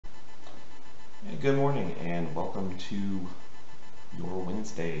Good morning and welcome to your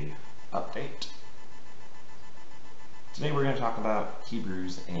Wednesday update. Today we're going to talk about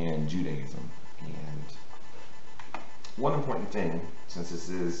Hebrews and Judaism. And one important thing, since this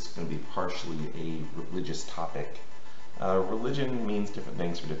is going to be partially a religious topic, religion means different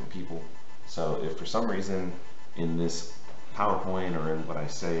things for different people. So if for some reason in this PowerPoint or in what I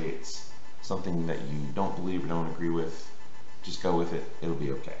say it's something that you don't believe or don't agree with, just go with it. It'll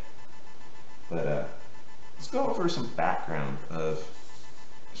be okay. But let's go over some background of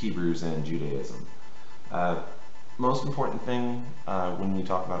Hebrews and Judaism. Most important thing when we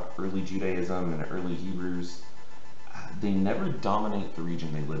talk about early Judaism and early Hebrews, they never dominate the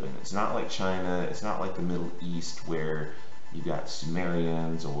region they live in. It's not like China, it's not like the Middle East where you've got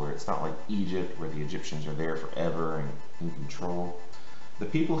Sumerians, or it's not like Egypt where the Egyptians are there forever and in control. The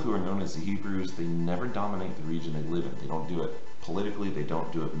people who are known as the Hebrews, they never dominate the region they live in. They don't do it politically, they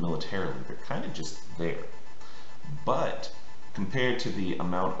don't do it militarily. They're kind of just there. But compared to the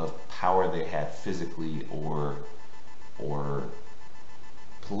amount of power they had physically or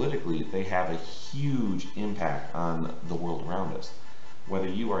politically, they have a huge impact on the world around us. Whether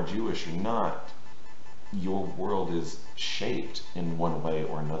you are Jewish or not, your world is shaped in one way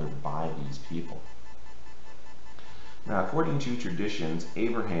or another by these people. Now, according to traditions,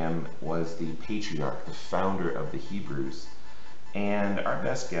 Abraham was the patriarch, the founder of the Hebrews, and our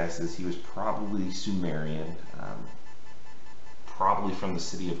best guess is he was probably Sumerian, probably from the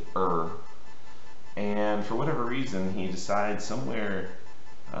city of Ur, and for whatever reason he decided somewhere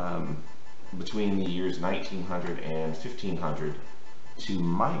between the years 1900 and 1500 to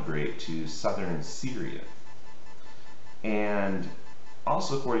migrate to southern Syria. And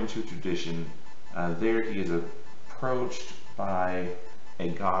also according to tradition, there he is approached by a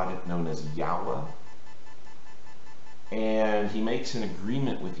god known as Yahweh, and he makes an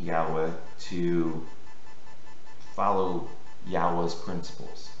agreement with Yahweh to follow Yahweh's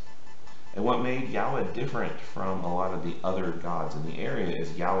principles. And what made Yahweh different from a lot of the other gods in the area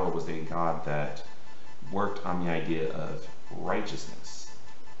is Yahweh was a god that worked on the idea of righteousness.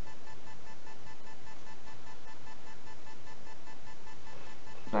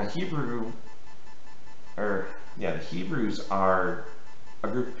 Now the Hebrews are a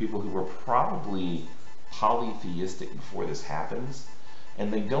group of people who were probably polytheistic before this happens,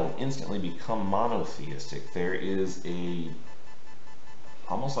 and they don't instantly become monotheistic. There is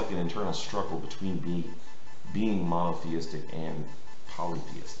almost like an internal struggle between being monotheistic and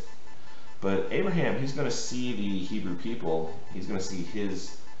polytheistic. But Abraham, he's going to see the Hebrew people, he's going to see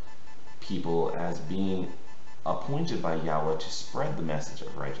his people as being appointed by Yahweh to spread the message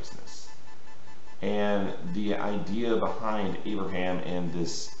of righteousness. And the idea behind Abraham and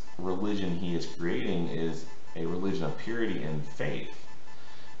this religion he is creating is a religion of purity and faith.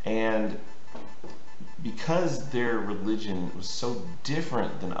 And because their religion was so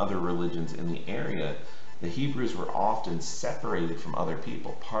different than other religions in the area, the Hebrews were often separated from other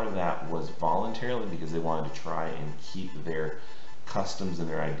people. Part of that was voluntarily because they wanted to try and keep their customs and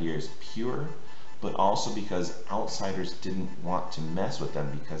their ideas pure, but also because outsiders didn't want to mess with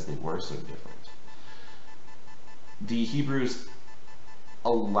them because they were so different. The Hebrews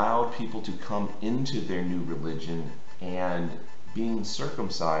allowed people to come into their new religion, and being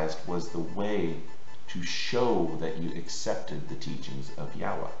circumcised was the way to show that you accepted the teachings of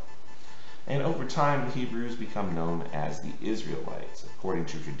Yahweh. And over time, the Hebrews become known as the Israelites. According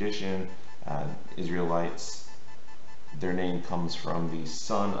to tradition, Israelites, their name comes from the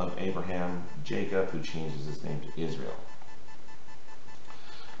son of Abraham, Jacob, who changes his name to Israel.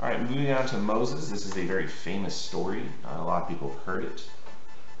 All right, moving on to Moses. This is a very famous story. A lot of people have heard it.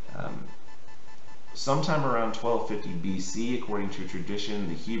 Sometime around 1250 BC, according to tradition,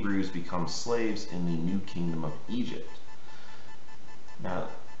 the Hebrews become slaves in the new kingdom of Egypt. Now,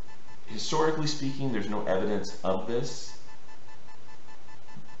 historically speaking, there's no evidence of this.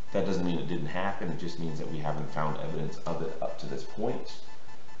 That doesn't mean it didn't happen, it just means that we haven't found evidence of it up to this point.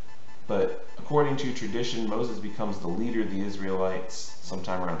 But according to tradition, Moses becomes the leader of the Israelites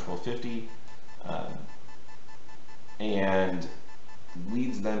sometime around 1250, and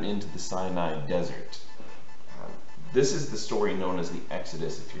leads them into the Sinai desert. This is the story known as the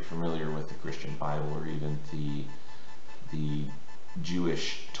Exodus, if you're familiar with the Christian Bible or even the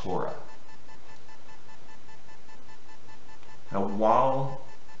Jewish Torah. Now, while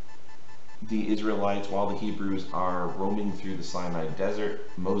the Israelites, while the Hebrews are roaming through the Sinai desert,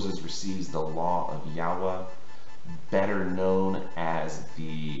 Moses receives the law of Yahweh, better known as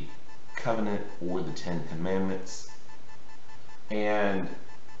the Covenant or the Ten Commandments. And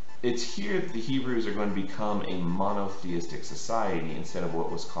it's here that the Hebrews are going to become a monotheistic society instead of what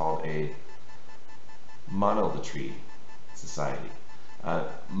was called a monolatry society.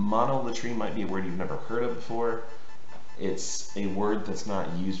 Monolatry might be a word you've never heard of before. It's a word that's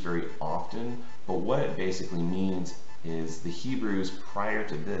not used very often, but what it basically means is the Hebrews prior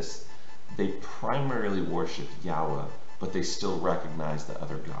to this, they primarily worshipped Yahweh, but they still recognized that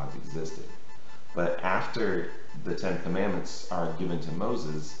other gods existed. But after the Ten Commandments are given to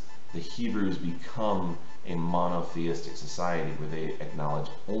Moses, the Hebrews become a monotheistic society where they acknowledge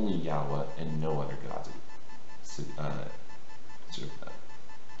only Yahweh and no other gods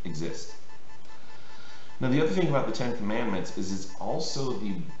exist. Now, the other thing about the Ten Commandments is it's also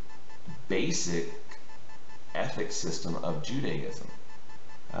the basic ethics system of Judaism.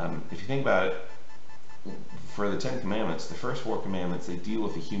 If you think about it, for the Ten Commandments, the first 4 commandments, they deal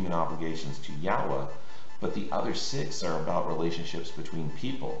with the human obligations to Yahweh, but the other 6 are about relationships between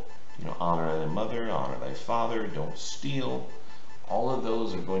people. You know, honor thy mother, honor thy father, don't steal. All of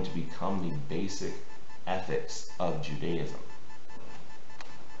those are going to become the basic ethics of Judaism.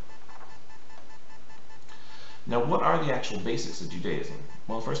 Now, what are the actual basics of Judaism?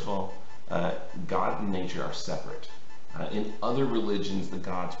 Well, first of all, God and nature are separate. In other religions, the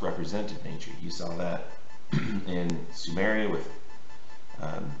gods represented nature. You saw that in Sumeria with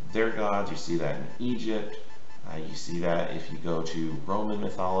their gods. You see that in Egypt. You see that if you go to Roman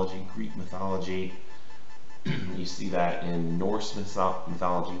mythology, Greek mythology. You see that in Norse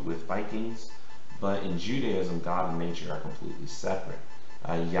mythology with Vikings. But in Judaism, God and nature are completely separate.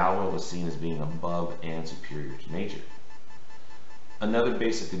 Yahweh was seen as being above and superior to nature. Another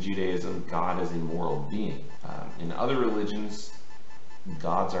basic of Judaism, God is a moral being. In other religions,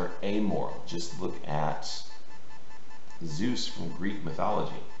 gods are amoral. Just look at Zeus from Greek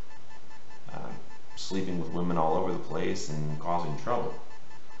mythology, sleeping with women all over the place and causing trouble.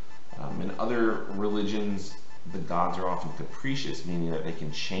 In other religions, the gods are often capricious, meaning that they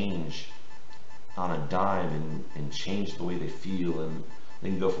can change on a dime and change the way they feel, and they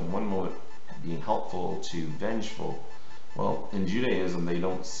can go from one moment being helpful to vengeful. Well, in Judaism, they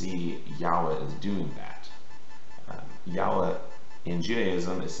don't see Yahweh as doing that. Yahweh in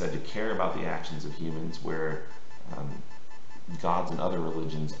Judaism is said to care about the actions of humans, where gods in other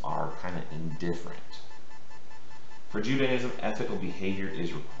religions are kind of indifferent. For Judaism, ethical behavior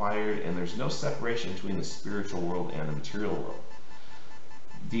is required, and there's no separation between the spiritual world and the material world.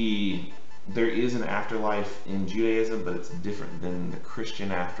 There is an afterlife in Judaism, but it's different than the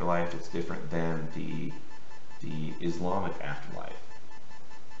Christian afterlife. It's different than the Islamic afterlife.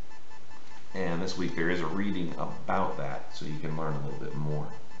 And this week there is a reading about that, so you can learn a little bit more.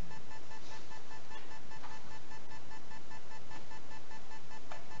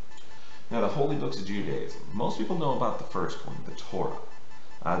 Now, the holy books of Judaism. Most people know about the first one, the Torah.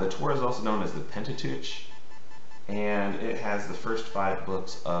 The Torah is also known as the Pentateuch, and it has the first 5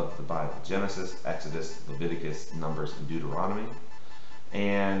 books of the Bible: Genesis, Exodus, Leviticus, Numbers, and Deuteronomy.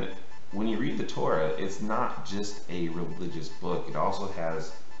 And when you read the Torah, it's not just a religious book. It also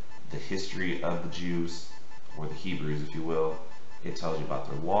has the history of the Jews, or the Hebrews, if you will. It tells you about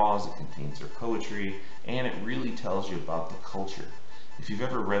their laws, it contains their poetry, and it really tells you about the culture. If you've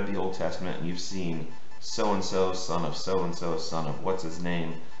ever read the Old Testament and you've seen so-and-so, son of so-and-so, son of what's his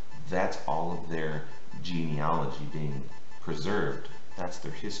name, that's all of their genealogy being preserved. That's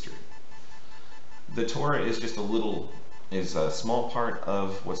their history. The Torah is just a small part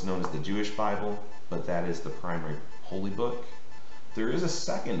of what's known as the Jewish Bible, but that is the primary holy book. There is a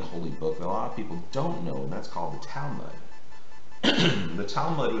second holy book that a lot of people don't know, and that's called the Talmud. The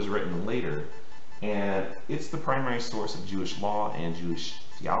Talmud was written later, and it's the primary source of Jewish law and Jewish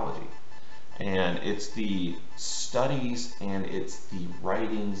theology. And it's the studies, and it's the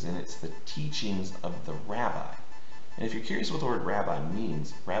writings, and it's the teachings of the rabbi. And if you're curious what the word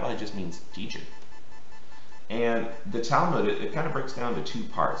rabbi just means teacher. And the Talmud, it kind of breaks down to 2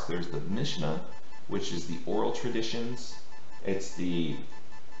 parts. There's the Mishnah, which is the oral traditions. It's the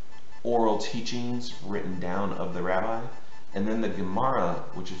oral teachings written down of the rabbi. And then the Gemara,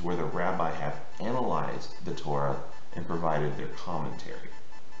 which is where the rabbi have analyzed the Torah and provided their commentary.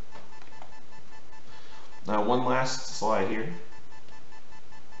 Now, one last slide here.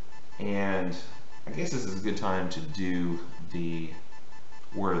 And I guess this is a good time to do the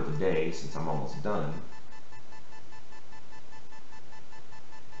word of the day, since I'm almost done.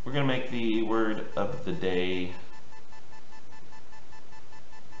 We're going to make the word of the day.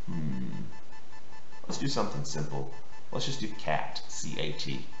 Let's do something simple. Let's just do cat,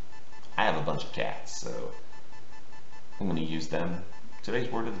 C-A-T. I have a bunch of cats, so I'm going to use them. Today's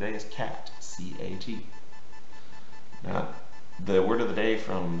word of the day is cat, C-A-T. Now, the word of the day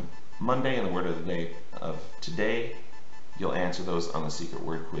from Monday and the word of the day of today, you'll answer those on the secret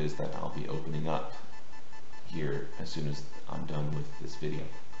word quiz that I'll be opening up here as soon as I'm done with this video.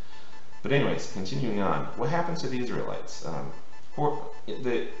 But anyways, continuing on, what happens to the Israelites?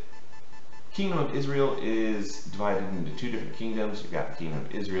 The kingdom of Israel is divided into two different kingdoms. You've got the kingdom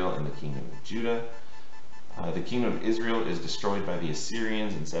of Israel and the kingdom of Judah. The kingdom of Israel is destroyed by the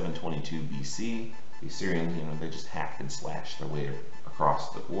Assyrians in 722 BC. The Assyrians, they just hacked and slashed their way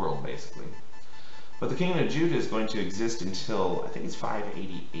across the world, basically. But the kingdom of Judah is going to exist until, I think it's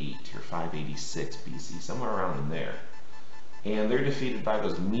 588 or 586 BC, somewhere around in there. And they're defeated by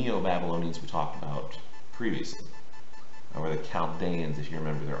those Neo-Babylonians we talked about previously, or the Chaldeans, if you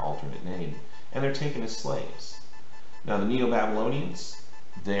remember their alternate name, and they're taken as slaves. Now the Neo-Babylonians,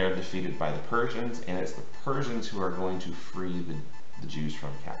 they are defeated by the Persians, and it's the Persians who are going to free the Jews from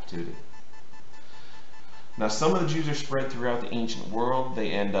captivity. Now some of the Jews are spread throughout the ancient world.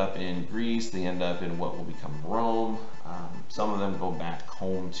 They end up in Greece, they end up in what will become Rome. Some of them go back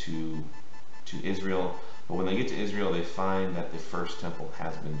home to Israel, but when they get to Israel, they find that the first temple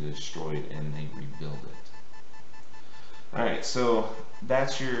has been destroyed and they rebuild it. Alright, so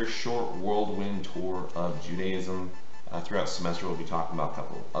that's your short whirlwind tour of Judaism. Throughout the semester we'll be talking about a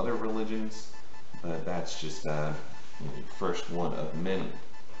couple of other religions, but that's just the first one of many.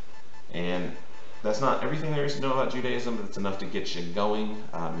 And that's not everything there is to know about Judaism, but it's enough to get you going.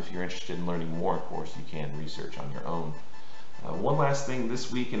 If you're interested in learning more, of course, you can research on your own. One last thing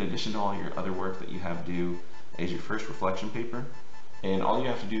this week, in addition to all your other work that you have due, is your first reflection paper. And all you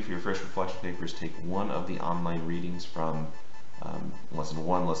have to do for your first reflection paper is take one of the online readings from lesson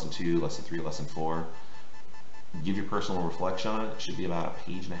 1, lesson 2, lesson 3, lesson 4. Give your personal reflection on it. It should be about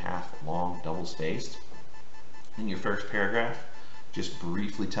 1.5 pages long, double spaced. In your first paragraph, just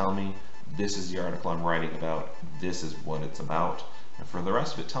briefly tell me, this is the article I'm writing about, this is what it's about. And for the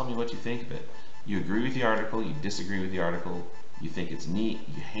rest of it, tell me what you think of it. You agree with the article, you disagree with the article, you think it's neat,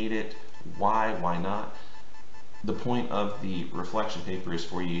 you hate it, why not? The point of the reflection paper is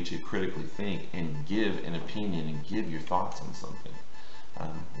for you to critically think and give an opinion and give your thoughts on something.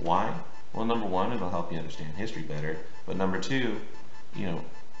 Why? Well, number one, it'll help you understand history better, but number two,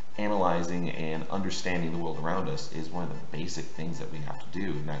 analyzing and understanding the world around us is one of the basic things that we have to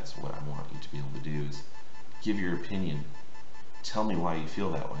do, and that's what I want you to be able to do, is give your opinion, tell me why you feel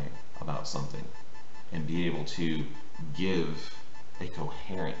that way about something, and be able to give a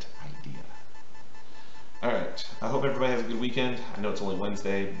coherent idea. Alright, I hope everybody has a good weekend. I know it's only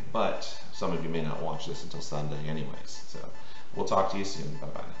Wednesday, but some of you may not watch this until Sunday anyways, so we'll talk to you soon.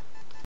 Bye-bye.